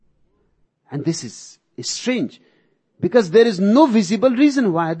And this is strange, because there is no visible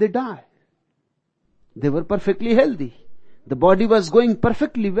reason why they die. They were perfectly healthy. The body was going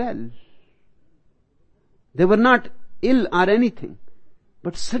perfectly well. They were not ill or anything.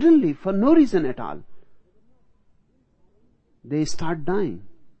 But suddenly, for no reason at all, they start dying.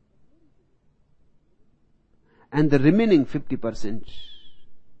 And the remaining 50%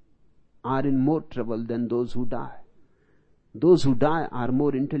 are in more trouble than those who die. Those who die are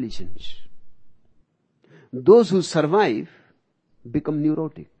more intelligent. Those who survive become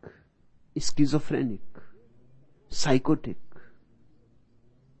neurotic, schizophrenic, psychotic.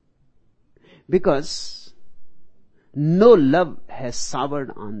 Because no love has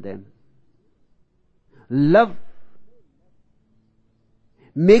soured on them. Love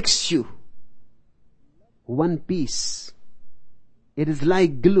makes you one piece. It is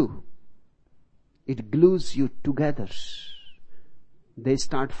like glue. It glues you together. They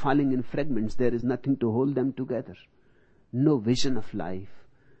start falling in fragments. There is nothing to hold them together. No vision of life.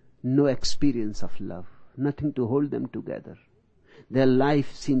 No experience of love. Nothing to hold them together. Their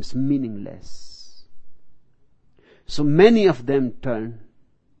life seems meaningless. So many of them turn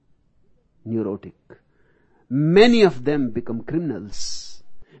neurotic. Many of them become criminals.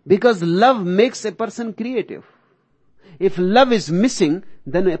 Because love makes a person creative. If love is missing,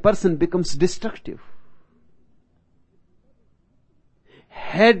 then a person becomes destructive.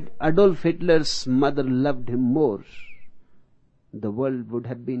 Had Adolf Hitler's mother loved him more, the world would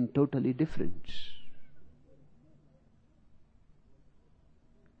have been totally different.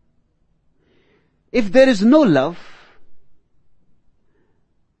 If there is no love,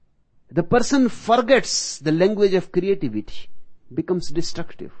 the person forgets the language of creativity, becomes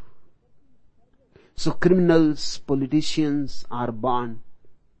destructive. So criminals, politicians are born.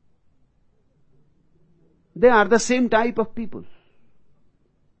 They are the same type of people.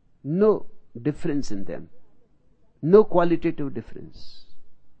 No difference in them. No qualitative difference.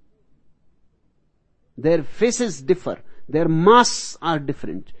 Their faces differ. Their masks are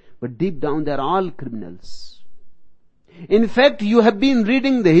different. But deep down they are all criminals. In fact, you have been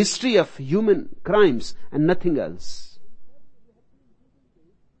reading the history of human crimes and nothing else.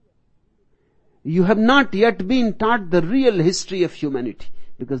 You have not yet been taught the real history of humanity,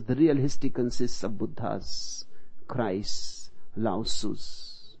 because the real history consists of Buddhas, Christ, Lao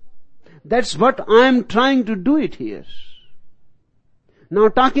Tzu's. That's what I am trying to do it here. Now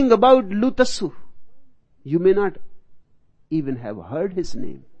talking about Lu Tzu, you may not even have heard his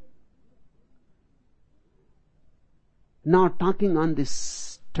name. Now talking on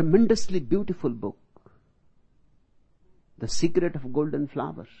this tremendously beautiful book, The Secret of Golden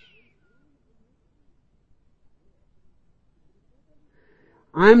Flower.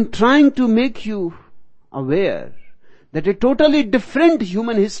 I am trying to make you aware that a totally different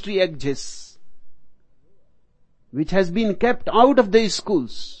human history exists, which has been kept out of the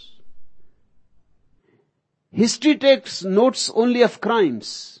schools. History takes notes only of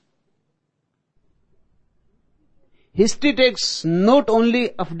crimes. History takes note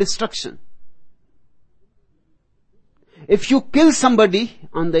only of destruction. If you kill somebody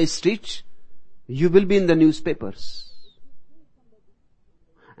on the street, you will be in the newspapers.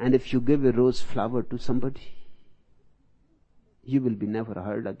 And if you give a rose flower to somebody, you will be never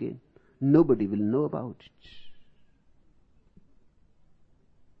heard again. Nobody will know about it.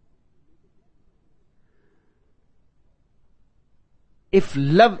 If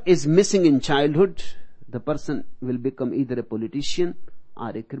love is missing in childhood, the person will become either a politician or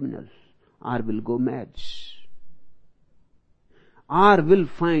a criminal, or will go mad, or will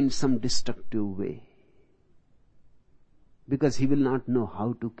find some destructive way, because he will not know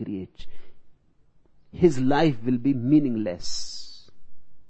how to create. His life will be meaningless.